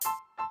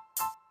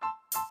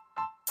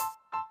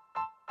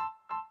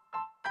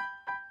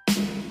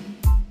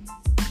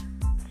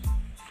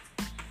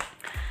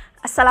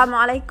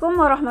Assalamualaikum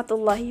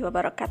warahmatullahi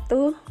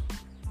wabarakatuh.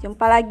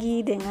 Jumpa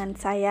lagi dengan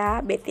saya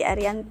Betty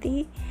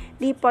Arianti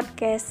di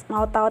podcast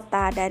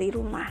Maota dari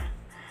rumah.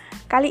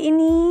 Kali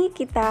ini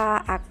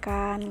kita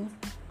akan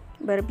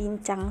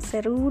berbincang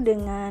seru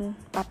dengan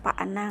Bapak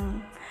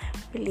Anang.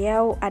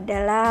 Beliau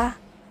adalah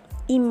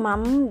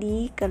imam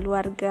di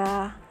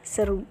keluarga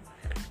seru.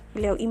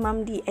 Beliau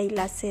imam di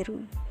Aila Seru.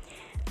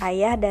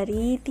 Ayah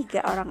dari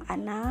 3 orang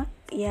anak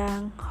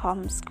yang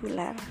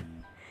homeschooler.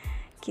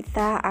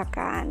 Kita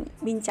akan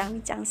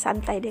bincang-bincang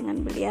santai dengan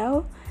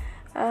beliau.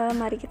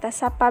 Mari kita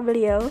sapa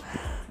beliau.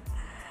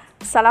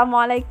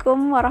 Assalamualaikum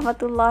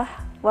warahmatullahi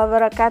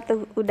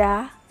wabarakatuh.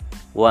 Udah.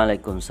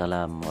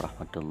 Waalaikumsalam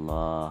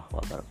warahmatullahi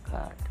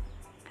wabarakatuh.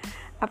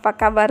 Apa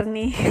kabar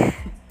nih?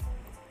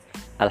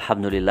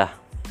 Alhamdulillah.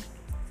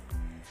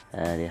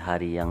 Di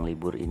hari yang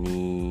libur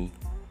ini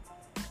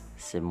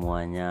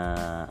semuanya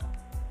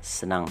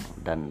senang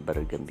dan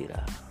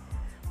bergembira.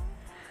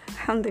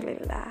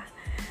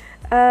 Alhamdulillah.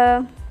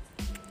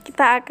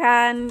 Kita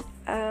akan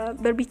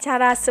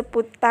berbicara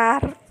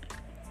seputar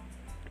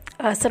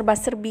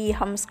serba-serbi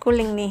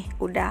homeschooling nih.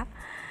 Udah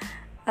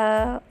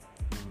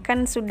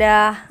kan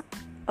sudah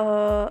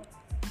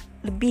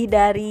lebih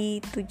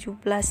dari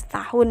 17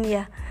 tahun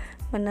ya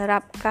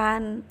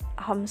menerapkan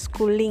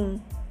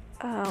homeschooling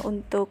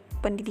untuk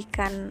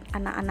pendidikan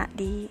anak-anak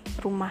di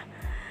rumah.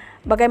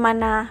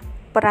 Bagaimana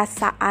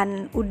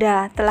perasaan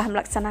telah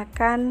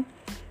melaksanakan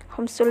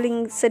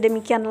homeschooling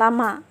sedemikian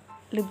lama,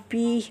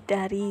 lebih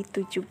dari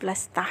 17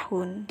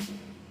 tahun?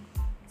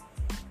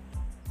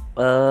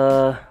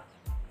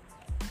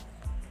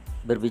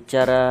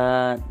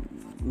 Berbicara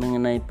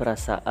mengenai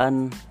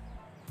perasaan,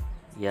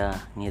 ya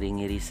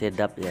ngiri-ngiri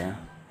sedap ya.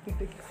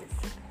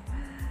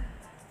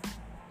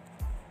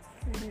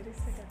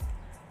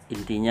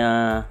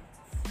 Intinya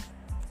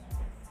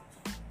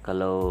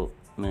kalau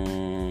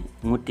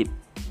mengutip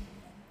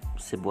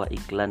sebuah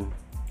iklan,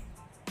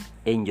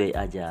 enjoy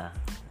aja.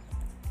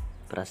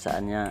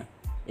 Perasaannya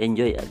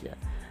enjoy aja.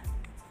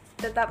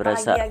 Tetap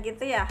bahagia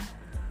gitu ya?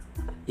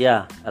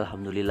 Ya,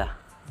 alhamdulillah.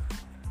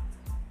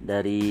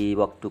 Dari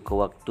waktu ke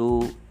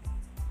waktu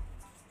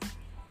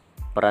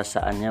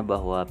perasaannya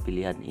bahwa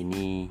pilihan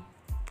ini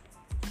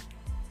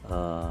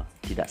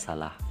tidak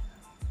salah.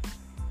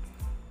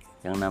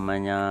 Yang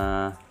namanya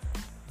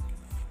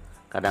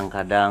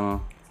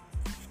kadang-kadang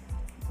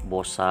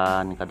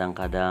bosan,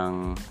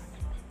 kadang-kadang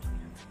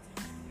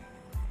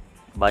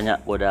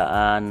banyak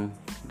godaan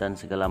dan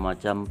segala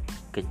macam,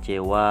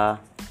 kecewa,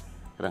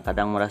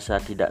 kadang-kadang merasa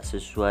tidak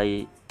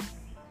sesuai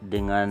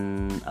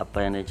dengan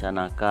apa yang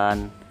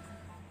direncanakan.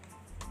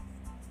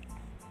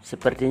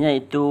 Sepertinya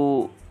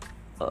itu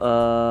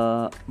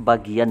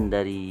bagian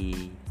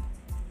dari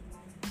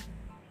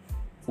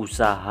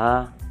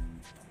usaha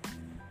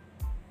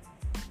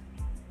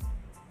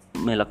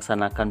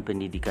melaksanakan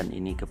pendidikan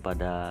ini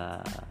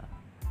kepada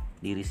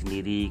diri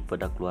sendiri,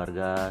 kepada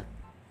keluarga,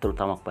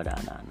 terutama kepada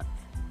anak-anak.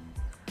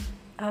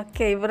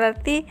 Oke,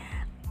 berarti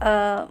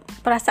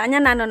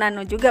perasaannya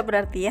nano-nano juga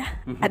berarti ya.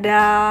 Ada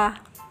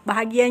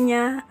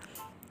bahagianya,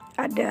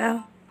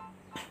 ada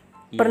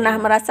pernah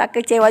merasa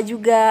kecewa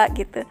juga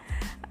gitu.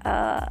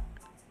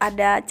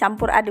 Ada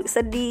campur aduk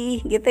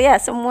sedih gitu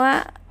ya.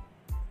 Semua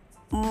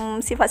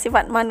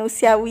sifat-sifat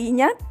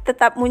manusiawinya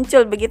tetap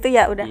muncul begitu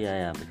ya, udah.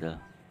 Iya,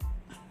 betul.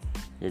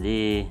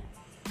 Jadi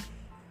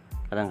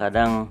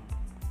kadang-kadang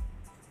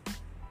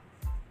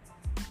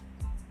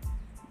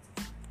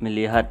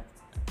melihat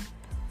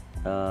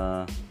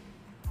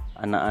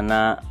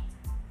anak-anak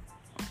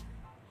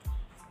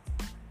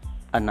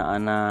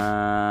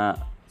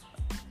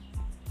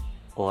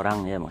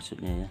orang ya,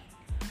 maksudnya ya,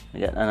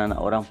 lihat anak-anak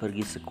orang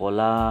pergi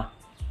sekolah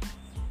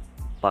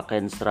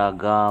pakaian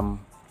seragam,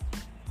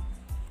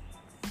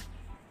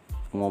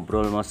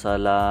 ngobrol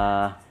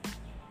masalah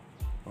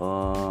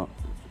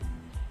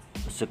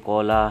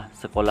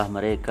sekolah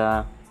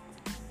mereka,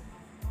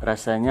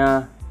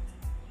 rasanya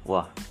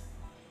wah,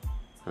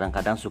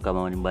 kadang-kadang suka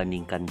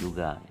membandingkan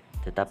juga.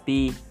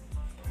 Tetapi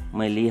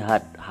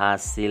melihat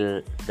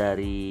hasil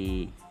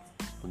dari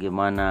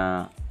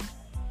bagaimana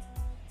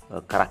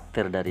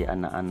karakter dari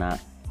anak-anak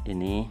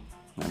ini,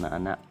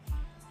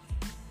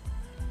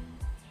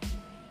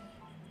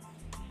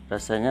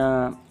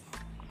 rasanya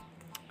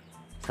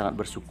sangat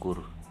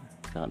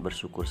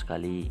bersyukur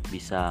sekali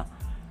bisa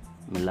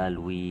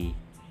melalui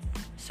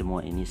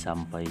semua ini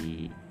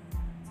sampai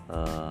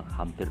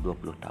hampir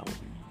 20 tahun.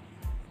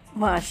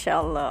 Masya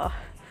Allah,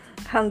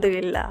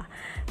 alhamdulillah.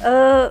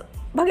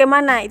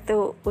 Bagaimana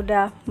itu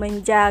udah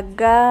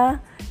menjaga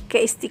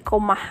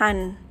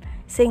keistiqomahan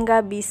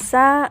sehingga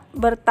bisa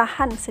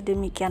bertahan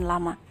sedemikian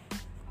lama?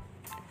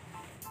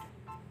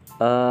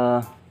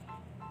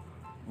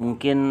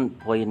 Mungkin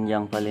poin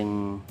yang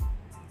paling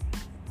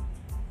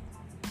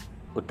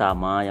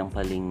utama, yang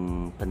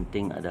paling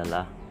penting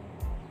adalah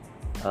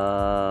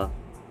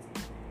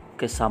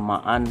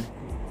kesamaan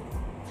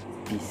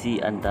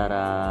visi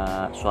antara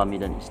suami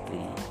dan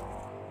istri,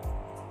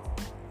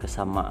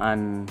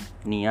 kesamaan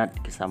niat,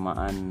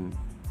 kesamaan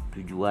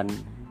tujuan,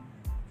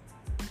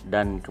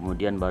 dan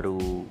kemudian baru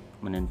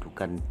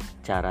menentukan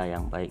cara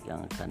yang baik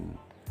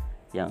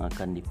yang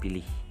akan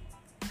dipilih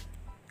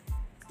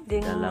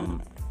dalam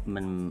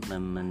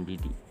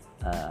mendidik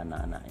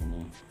anak-anak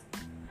ini.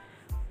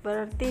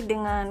 Berarti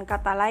dengan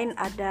kata lain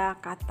ada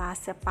kata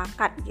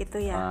sepakat gitu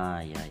ya?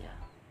 Ya.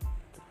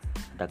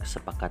 Ada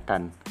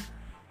kesepakatan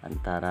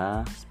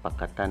antara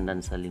sepakatan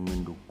dan saling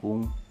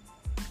mendukung,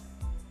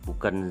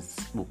 bukan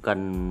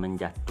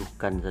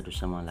menjatuhkan satu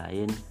sama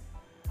lain.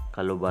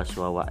 Kalau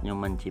bahasa awaknya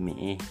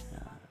mencimih.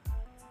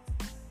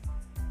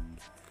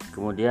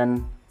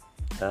 Kemudian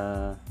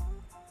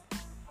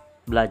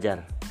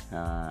belajar.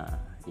 Nah,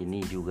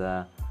 ini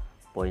juga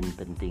poin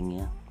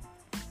pentingnya.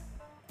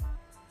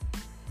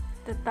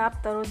 Tetap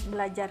terus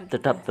belajar.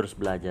 Tetap terus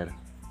belajar.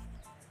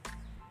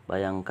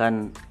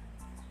 Bayangkan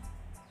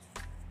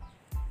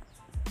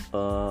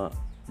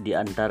di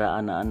antara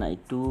anak-anak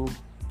itu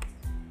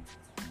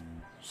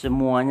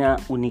semuanya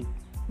unik,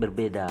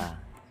 berbeda.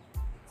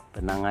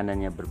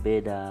 Penanganannya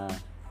berbeda,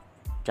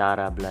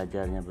 cara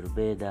belajarnya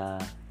berbeda.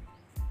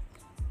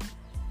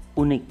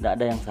 Unik, tidak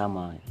ada yang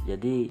sama.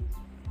 Jadi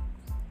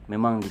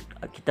memang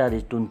kita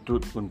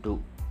dituntut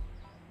untuk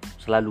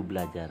selalu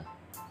belajar.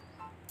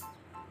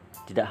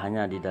 Tidak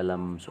hanya di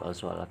dalam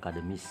soal-soal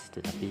akademis,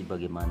 tetapi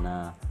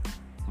bagaimana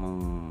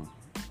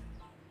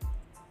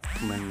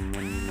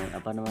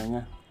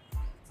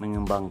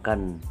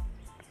mengembangkan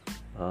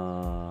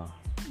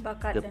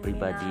bakat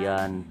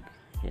kepribadian,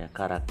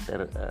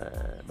 karakter,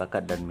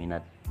 bakat dan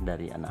minat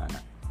dari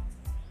anak-anak.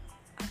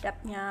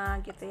 Adabnya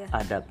gitu ya.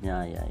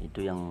 Adabnya ya,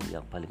 itu yang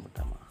paling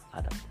utama,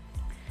 adab.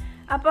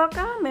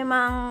 Apakah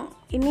memang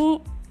ini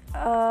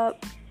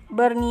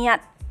berniat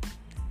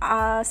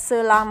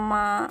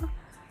selama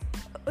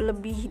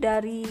lebih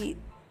dari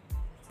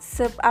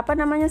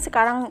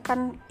sekarang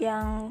kan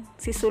yang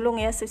si sulung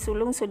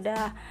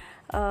sudah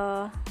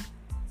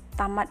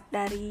tamat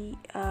dari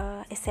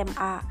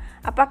SMA.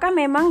 Apakah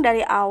memang dari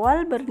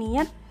awal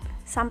berniat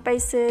sampai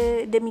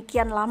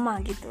sedemikian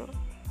lama gitu?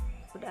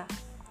 Udah.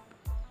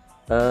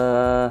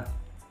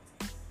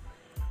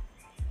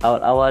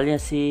 Awal-awalnya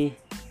sih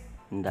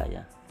enggak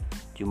ya.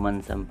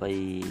 Cuman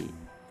sampai,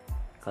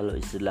 kalau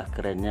istilah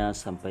kerennya,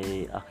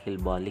 sampai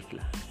akhir balik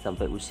lah,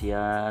 sampai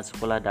usia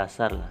sekolah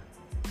dasar lah.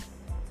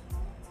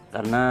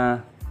 Karena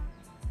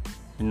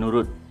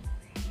menurut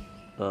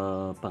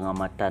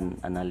pengamatan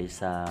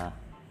analisa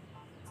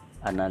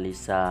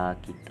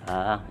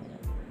kita,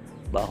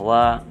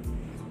 bahwa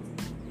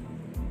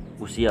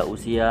usia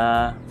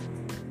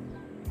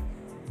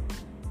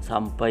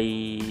sampai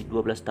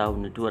 12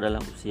 tahun itu adalah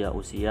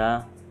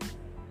usia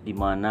di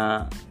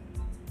mana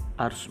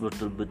harus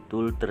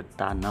betul-betul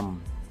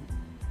tertanam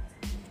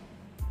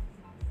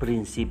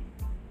prinsip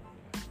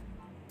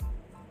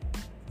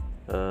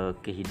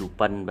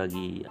kehidupan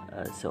bagi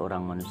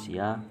seorang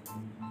manusia.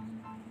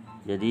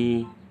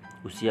 Jadi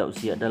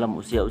dalam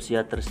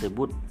usia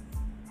tersebut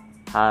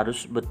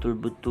harus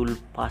betul-betul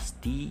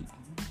pasti,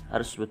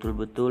 harus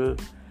betul-betul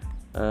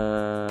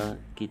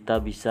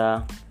kita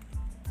bisa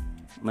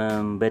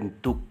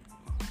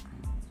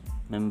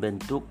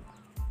membentuk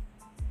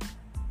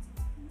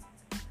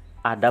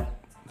adab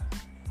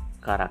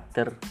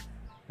karakter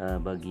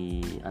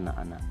bagi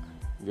anak-anak.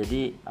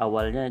 Jadi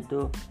awalnya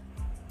itu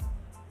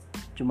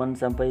cuman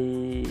sampai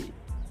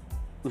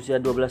usia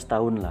 12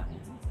 tahun lah.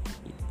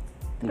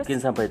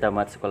 Mungkin sampai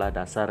tamat sekolah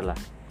dasar lah.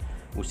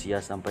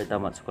 Usia sampai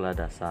tamat sekolah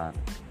dasar.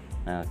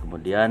 Nah,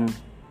 kemudian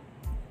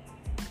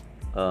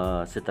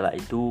setelah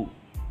itu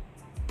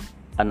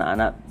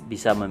anak-anak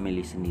bisa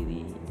memilih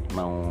sendiri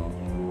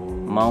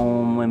mau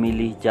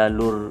memilih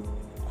jalur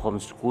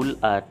homeschool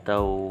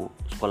atau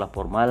sekolah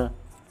formal.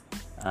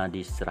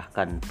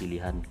 Diserahkan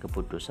pilihan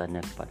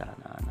keputusannya kepada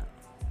anak-anak.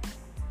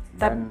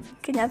 Dan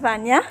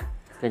kenyataannya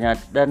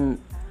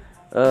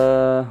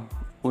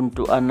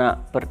untuk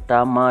anak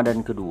pertama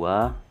dan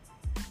kedua,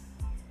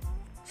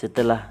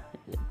 setelah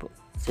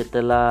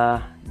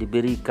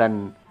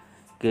diberikan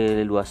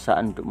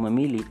keleluasaan untuk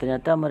memilih,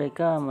 ternyata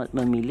mereka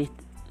memilih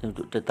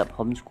untuk tetap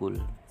homeschool.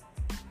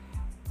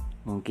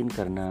 Mungkin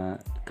karena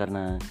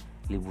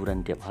liburan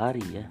tiap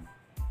hari ya,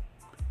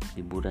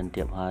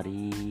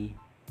 pergi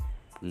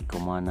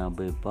kemana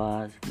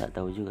bebas, nggak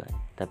tahu juga,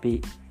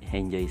 tapi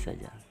enjoy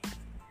saja.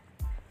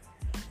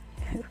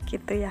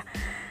 Gitu ya.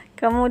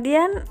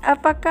 Kemudian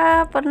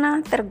apakah pernah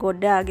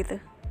tergoda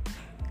gitu?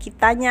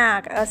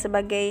 Kitanya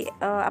sebagai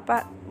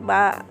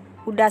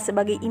udah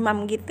sebagai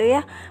imam gitu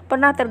ya,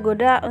 pernah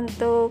tergoda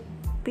untuk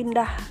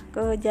pindah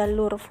ke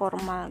jalur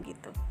formal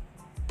gitu?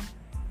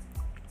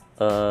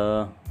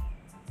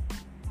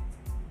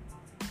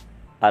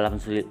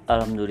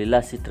 Alhamdulillah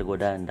sih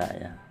tergoda enggak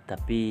ya,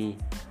 tapi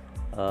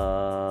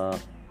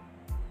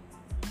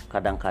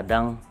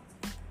kadang-kadang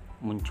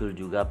muncul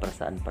juga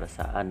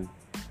perasaan,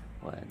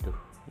 waduh,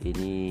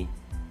 ini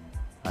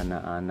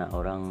anak-anak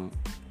orang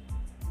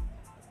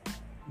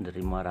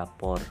menerima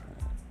rapor.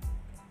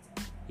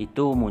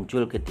 Itu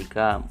muncul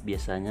ketika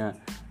biasanya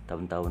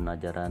tahun-tahun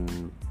ajaran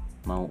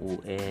mau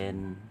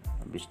UN,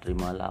 habis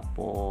terima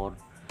lapor,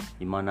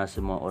 di mana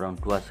semua orang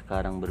tua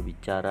sekarang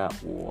berbicara,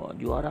 wah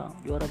juara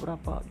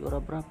berapa.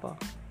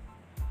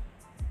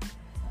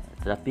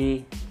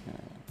 Tetapi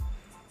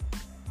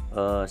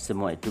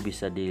semua itu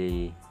bisa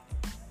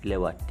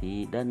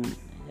dilewati, dan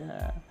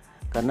ya,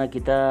 karena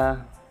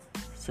kita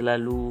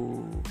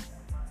selalu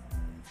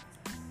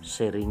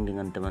sharing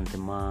dengan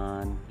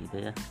teman-teman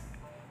gitu ya,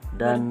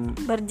 dan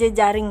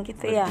berjejaring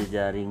gitu ya.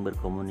 berjejaring,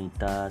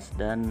 berkomunitas,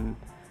 dan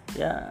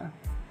ya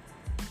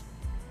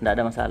tidak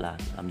ada masalah,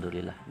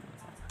 alhamdulillah.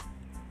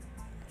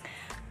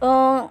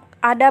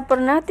 Ada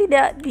pernah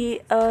tidak di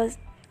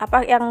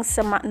apa yang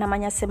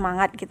namanya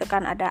semangat gitu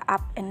kan, ada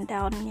up and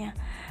down-nya.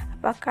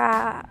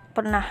 Apakah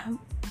pernah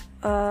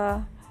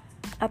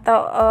atau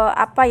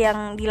apa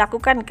yang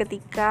dilakukan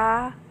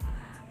ketika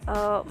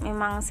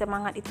memang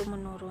semangat itu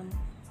menurun?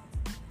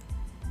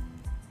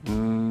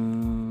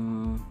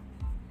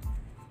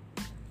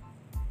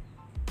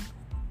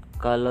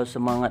 Kalau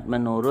semangat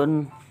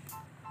menurun,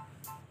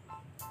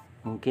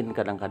 mungkin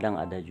kadang-kadang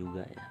ada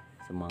juga ya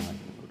semangat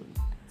menurun.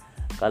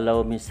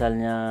 Kalau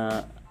misalnya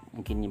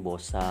mungkin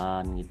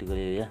bosan gitu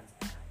kali ya,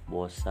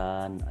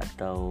 bosan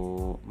atau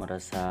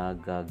merasa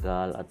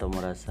gagal atau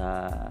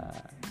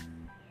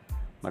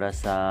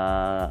merasa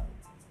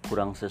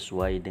kurang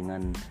sesuai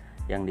dengan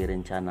yang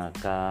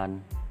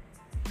direncanakan,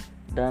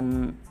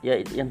 dan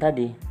ya yang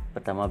tadi,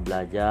 pertama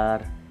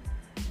belajar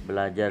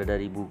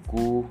dari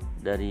buku,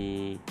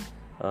 dari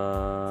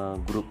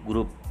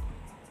grup-grup,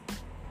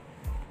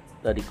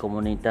 dari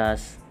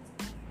komunitas,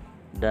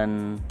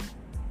 dan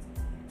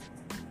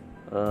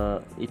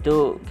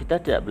itu kita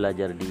tidak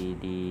belajar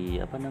di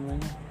apa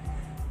namanya,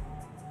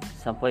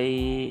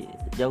 sampai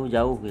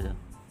jauh-jauh gitu,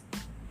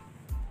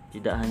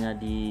 tidak hanya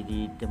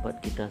di tempat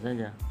kita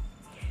saja.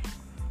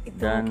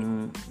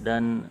 Dan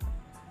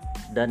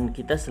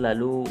kita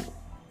selalu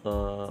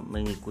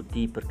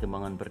mengikuti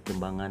perkembangan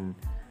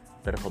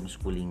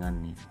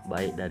perhomeschoolingan nih,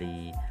 baik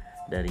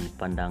dari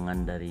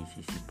pandangan dari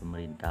sisi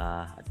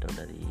pemerintah atau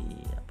dari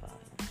apa.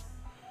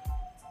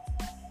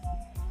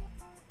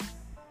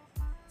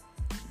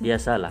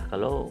 Biasalah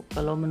kalau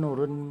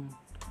menurun,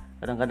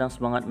 kadang-kadang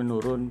semangat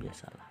menurun,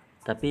 biasalah.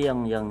 Tapi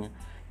yang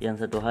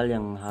satu hal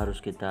yang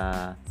harus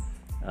kita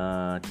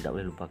tidak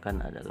boleh lupakan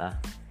adalah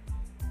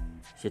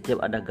setiap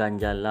ada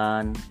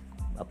ganjalan,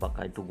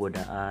 apakah itu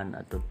godaan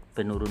atau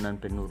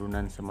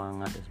penurunan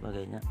semangat dan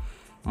sebagainya,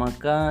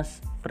 maka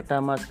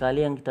pertama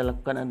sekali yang kita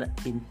lakukan adalah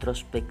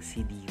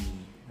introspeksi diri.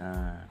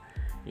 Nah,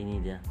 ini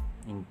dia,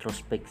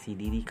 introspeksi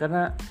diri.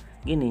 Karena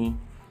gini,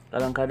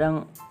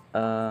 kadang-kadang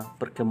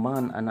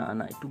perkembangan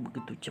anak-anak itu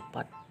begitu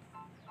cepat.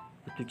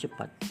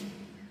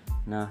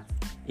 Nah,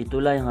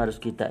 itulah yang harus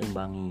kita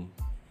imbangi.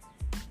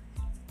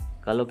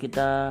 Kalau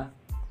kita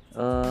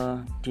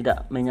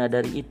tidak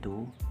menyadari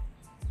itu,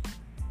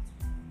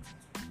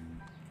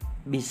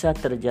 bisa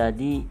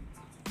terjadi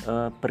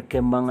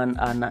perkembangan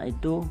anak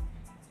itu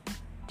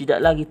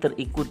tidak lagi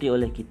terikuti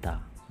oleh kita.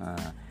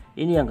 Nah,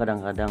 ini yang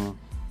kadang-kadang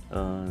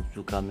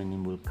suka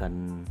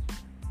menimbulkan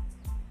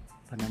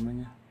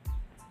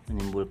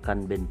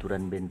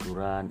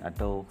benturan-benturan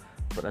atau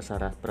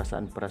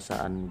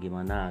perasaan-perasaan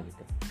gimana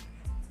gitu.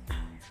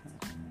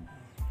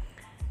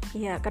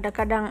 Iya,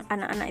 kadang-kadang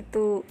anak-anak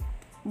itu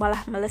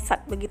malah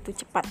melesat begitu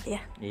cepat ya.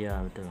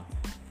 Iya, betul.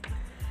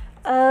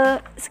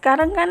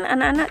 Sekarang kan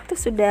anak-anak tuh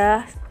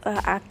sudah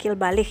akil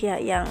balik ya,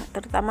 yang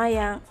terutama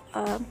yang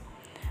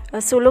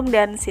sulung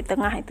dan si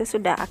tengah itu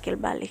sudah akil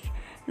balik.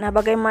 Nah,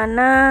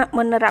 bagaimana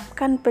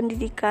menerapkan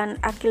pendidikan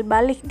akil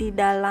balik di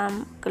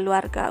dalam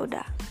keluarga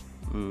udah?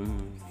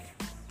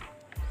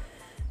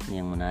 Ini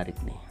yang menarik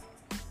nih.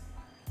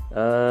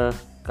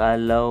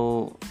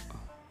 Kalau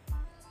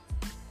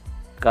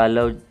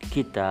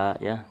kita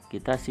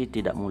sih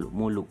tidak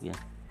muluk-muluk ya.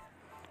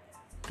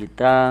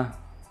 Kita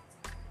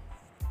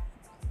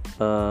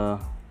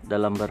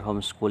dalam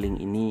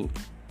berhomeschooling ini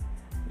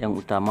yang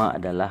utama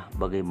adalah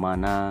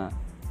bagaimana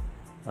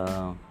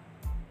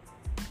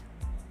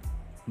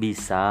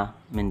bisa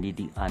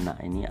mendidik anak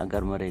ini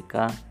agar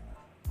mereka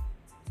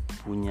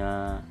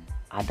punya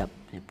adab,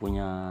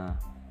 punya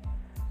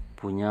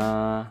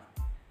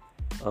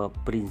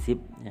prinsip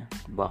ya,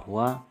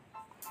 bahwa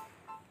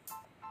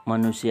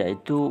manusia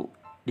itu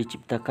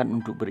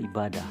diciptakan untuk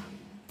beribadah.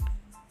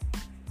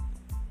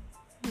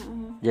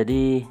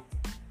 Jadi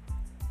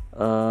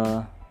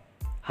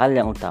hal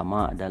yang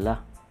utama adalah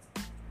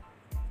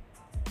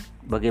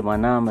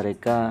bagaimana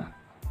mereka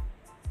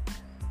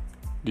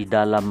di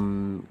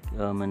dalam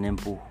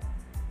menempuh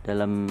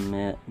dalam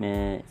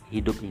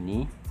hidup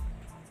ini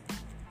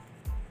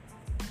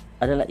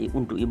adalah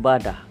untuk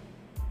ibadah.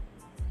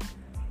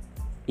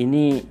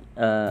 Ini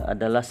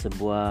adalah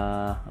sebuah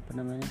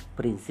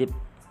prinsip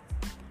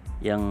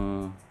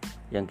yang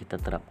kita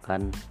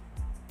terapkan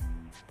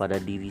pada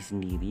diri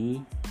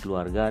sendiri,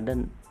 keluarga,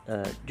 dan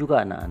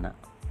juga anak-anak.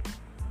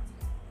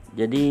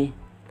 Jadi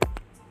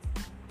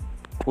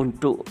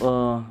untuk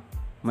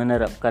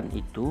menerapkan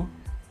itu,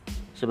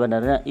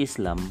 sebenarnya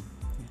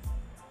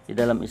di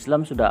dalam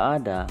Islam sudah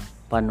ada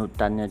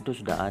panutannya, itu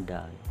sudah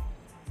ada.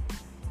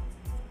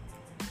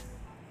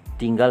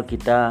 Tinggal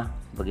kita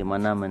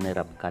bagaimana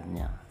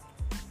menerapkannya.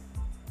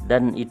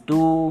 Dan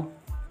itu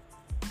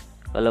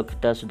Kalau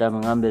kita sudah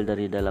mengambil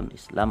dari dalam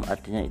Islam,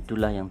 artinya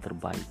itulah yang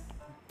terbaik.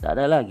 Tidak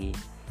ada lagi.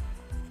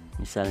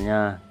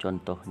 Misalnya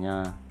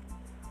contohnya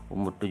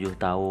umur 7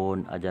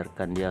 tahun,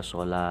 ajarkan dia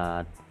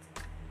sholat,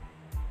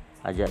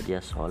 ajak dia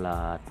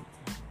sholat.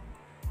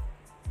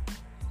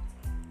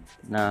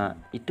 Nah,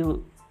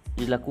 itu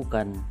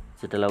dilakukan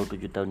setelah 7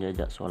 tahun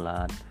diajak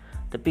sholat.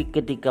 Tapi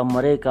ketika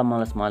mereka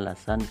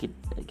malas-malasan,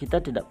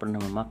 kita tidak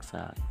pernah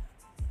memaksa,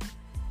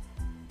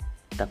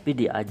 tapi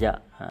diajak.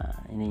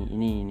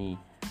 Ini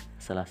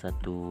salah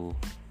satu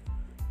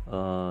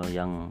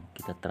yang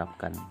kita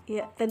terapkan.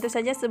 Ya, tentu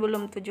saja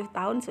sebelum 7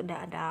 tahun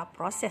sudah ada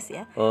proses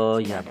ya.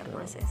 Sudah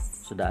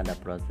ada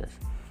proses,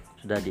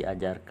 sudah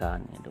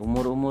diajarkan.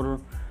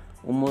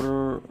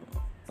 Umur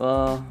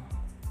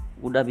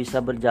udah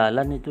bisa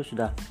berjalan itu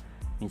sudah.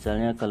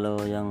 Misalnya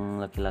kalau yang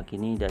laki-laki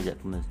ini diajak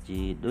ke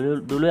masjid,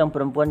 dulu yang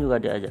perempuan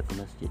juga diajak ke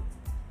masjid.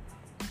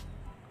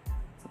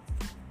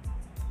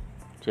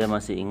 Saya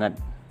masih ingat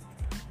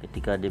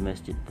ketika di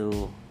masjid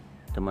itu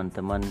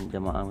teman-teman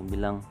jamaah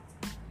bilang,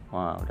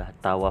 wah udah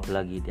tawaf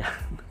lagi dia.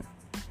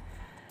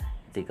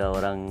 Ketika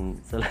orang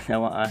sholat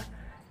jamaah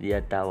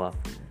dia tawaf.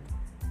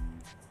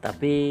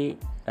 Tapi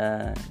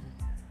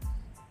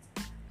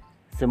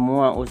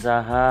semua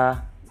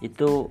usaha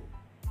itu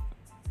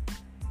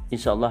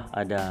insya Allah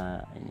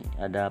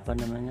ada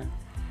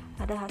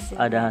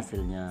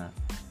hasilnya.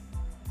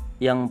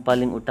 Yang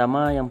paling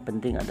utama, yang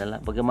penting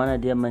adalah bagaimana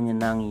dia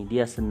menyenangi,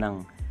 dia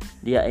senang,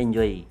 dia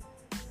enjoy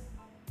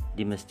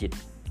di masjid,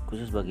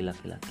 khusus bagi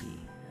laki-laki.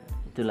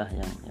 Itulah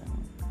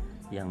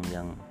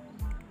yang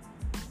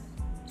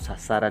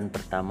sasaran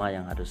pertama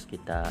yang harus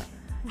kita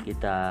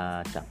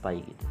capai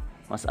gitu.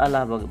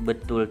 Masalah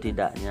betul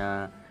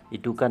tidaknya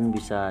itu kan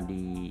bisa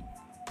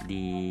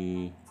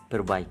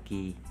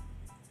diperbaiki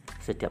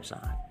setiap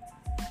saat.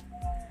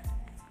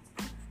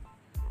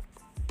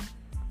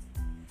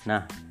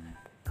 Nah,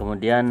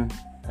 kemudian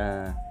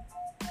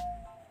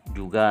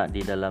juga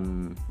di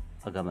dalam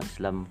agama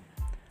Islam,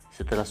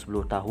 setelah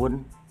 10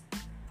 tahun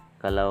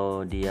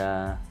kalau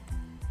dia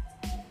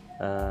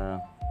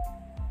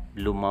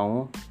belum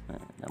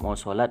mau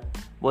sholat,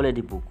 boleh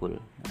dipukul.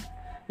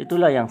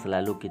 Itulah yang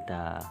selalu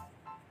kita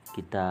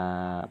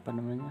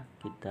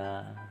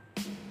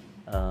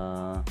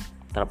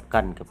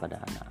terapkan kepada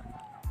anak-anak.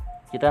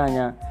 Kita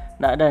hanya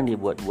tidak ada yang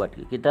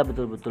dibuat-buat. Kita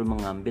betul-betul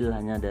mengambil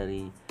hanya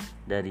dari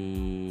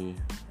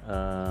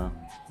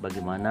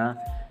bagaimana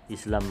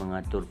Islam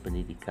mengatur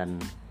pendidikan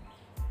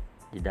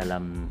di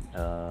dalam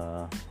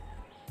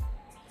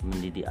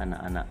mendidik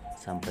anak-anak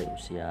sampai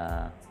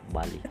usia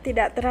balik.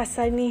 Tidak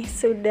terasa ini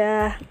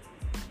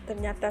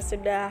ternyata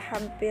sudah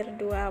hampir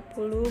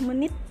 20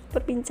 menit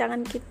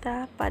perbincangan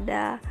kita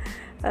pada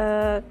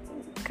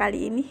kali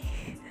ini.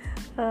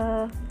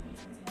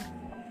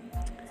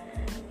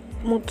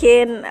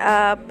 Mungkin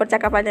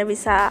percakapannya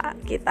bisa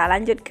kita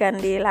lanjutkan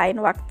di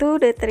lain waktu.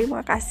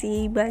 Terima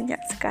kasih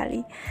banyak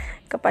sekali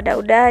kepada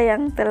Uda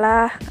yang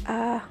telah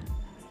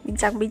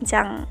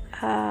bincang-bincang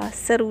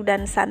seru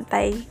dan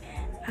santai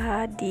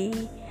di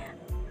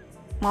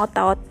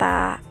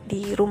Maota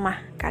di rumah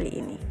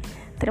kali ini.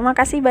 Terima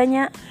kasih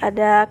banyak.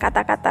 Ada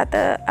kata-kata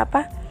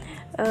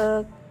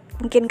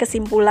mungkin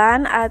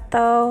kesimpulan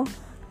atau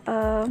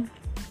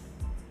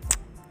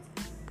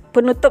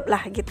penutup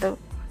lah gitu.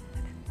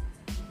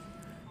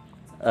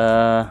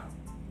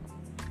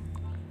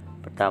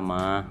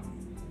 Pertama,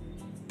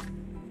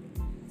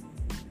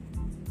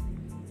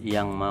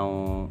 yang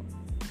mau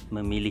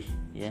memilih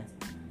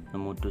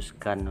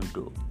memutuskan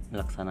untuk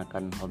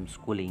melaksanakan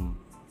homeschooling,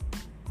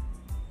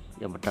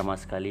 yang pertama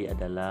sekali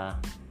adalah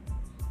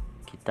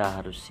kita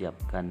harus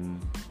siapkan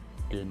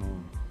ilmu,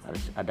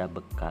 harus ada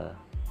bekal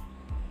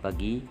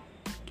bagi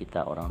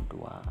kita orang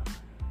tua.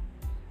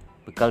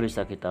 Bekal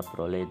bisa kita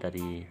peroleh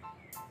dari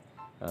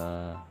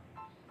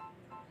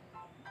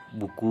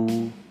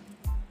buku,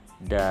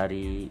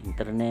 dari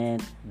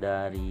internet,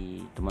 dari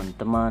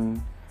teman-teman,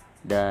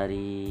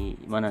 dari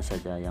mana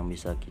saja yang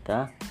bisa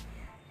kita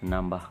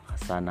menambah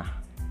khasanah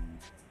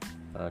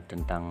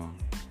tentang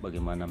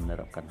bagaimana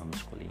menerapkan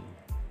homeschooling.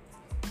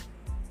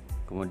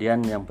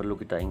 Kemudian yang perlu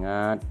kita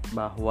ingat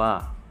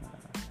bahwa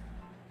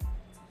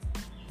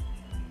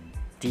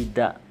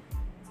tidak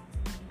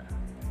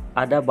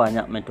ada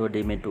banyak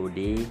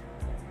metode-metode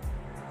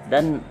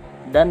dan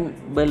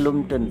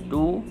belum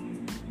tentu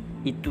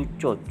itu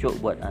cocok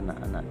buat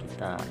anak-anak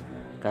kita,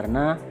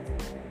 karena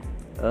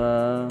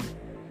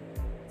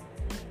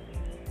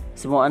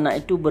semua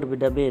anak itu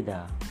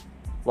berbeda-beda,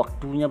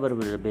 waktunya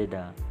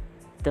berbeda-beda,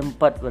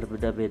 tempat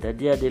berbeda-beda.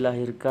 Dia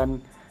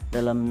dilahirkan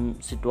dalam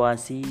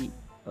situasi,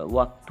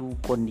 waktu,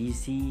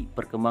 kondisi,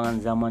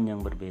 perkembangan zaman yang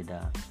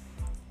berbeda.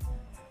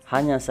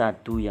 Hanya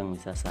satu yang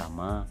bisa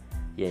sama,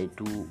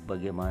 yaitu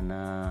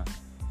bagaimana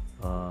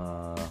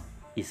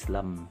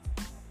Islam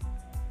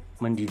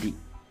mendidik,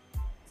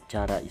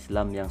 cara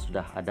Islam yang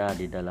sudah ada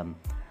di dalam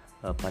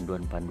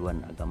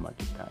panduan-panduan agama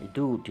kita.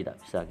 Itu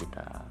tidak bisa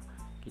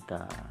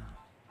kita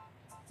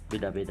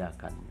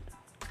beda-bedakan.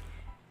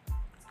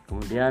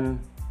 Kemudian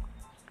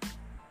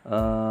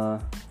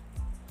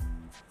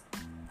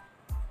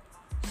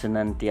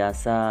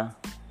senantiasa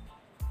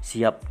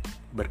siap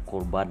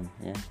berkorban,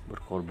 ya,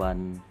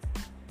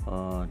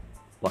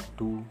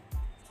 waktu,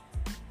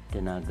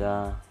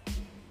 tenaga,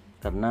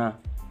 karena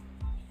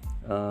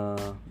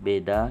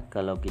beda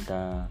kalau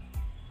kita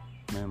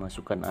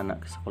memasukkan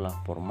anak ke sekolah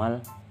formal.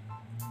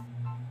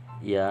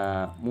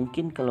 Ya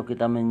mungkin kalau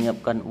kita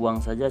menyiapkan uang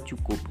saja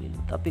cukup gitu.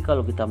 Tapi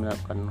kalau kita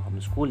menyiapkan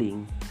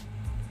homeschooling,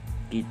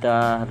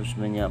 kita harus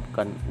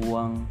menyiapkan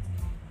uang,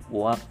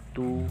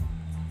 waktu,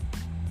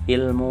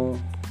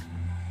 ilmu,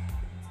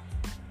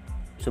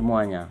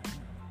 semuanya.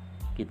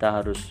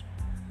 Kita harus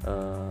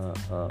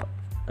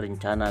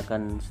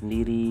rencanakan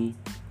sendiri,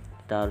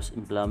 kita harus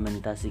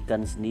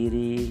implementasikan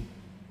sendiri,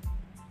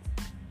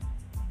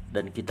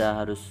 dan kita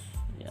harus,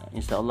 ya,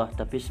 insya Allah,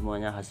 tapi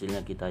semuanya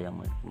hasilnya kita yang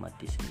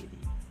menikmati sendiri.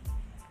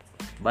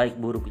 Baik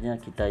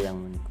buruknya kita yang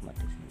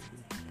menikmati sendiri.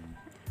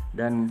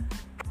 Dan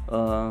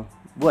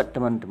buat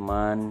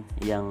teman-teman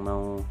yang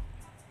mau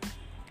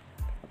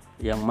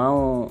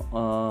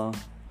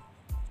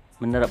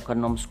menerapkan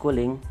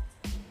homeschooling,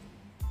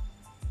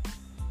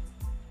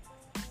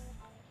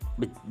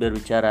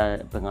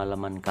 berbicara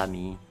pengalaman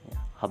kami, ya,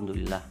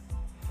 alhamdulillah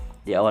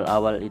di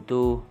awal-awal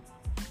itu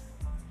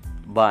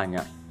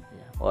banyak,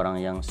 ya,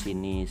 orang yang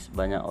sinis,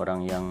 banyak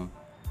orang yang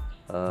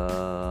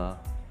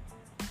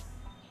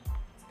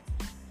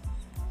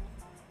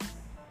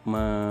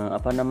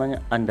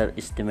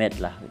underestimate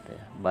lah gitu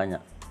ya, banyak.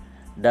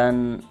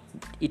 Dan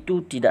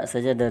itu tidak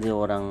saja dari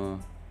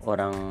orang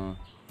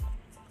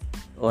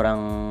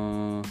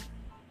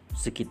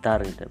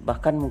sekitar gitu,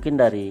 bahkan mungkin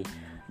dari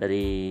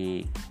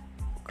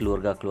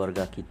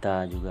keluarga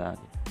kita juga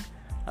gitu.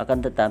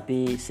 Akan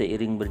tetapi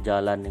seiring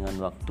berjalan dengan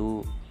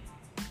waktu,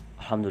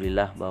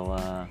 alhamdulillah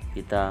bahwa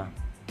kita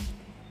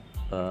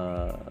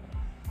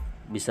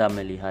bisa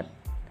melihat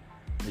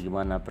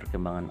bagaimana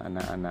perkembangan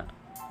anak-anak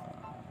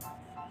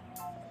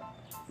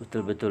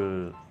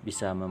betul-betul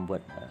bisa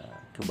membuat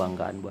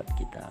kebanggaan buat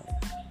kita.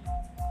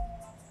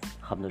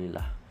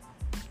 Alhamdulillah.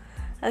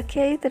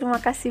 Oke, terima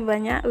kasih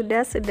banyak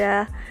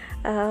sudah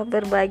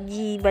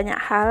berbagi banyak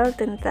hal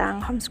tentang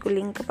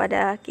homeschooling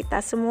kepada kita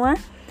semua.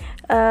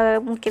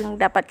 Mungkin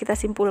dapat kita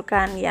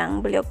simpulkan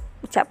yang beliau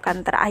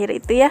ucapkan terakhir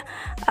itu, ya,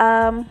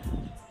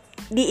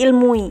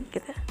 diilmui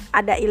gitu.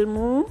 Ada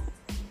ilmu.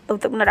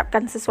 Untuk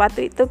menerapkan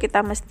sesuatu itu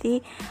kita mesti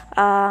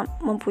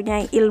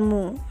mempunyai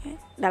ilmu.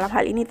 Dalam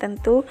hal ini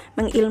tentu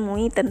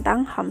mengilmui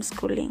tentang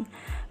homeschooling.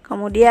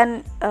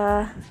 Kemudian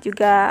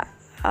juga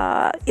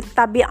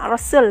ittabi'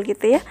 rasul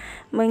gitu, ya,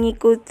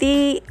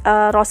 mengikuti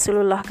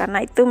Rasulullah,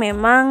 karena itu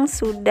memang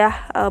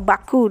sudah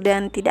baku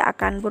dan tidak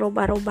akan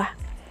berubah-ubah.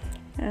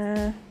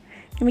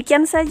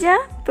 Demikian saja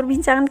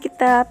perbincangan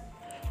kita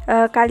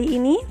kali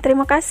ini.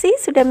 Terima kasih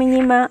sudah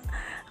menyimak.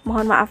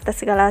 Mohon maaf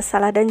atas segala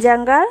salah dan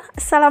janggal.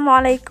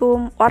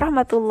 Assalamualaikum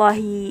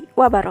warahmatullahi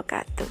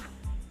wabarakatuh.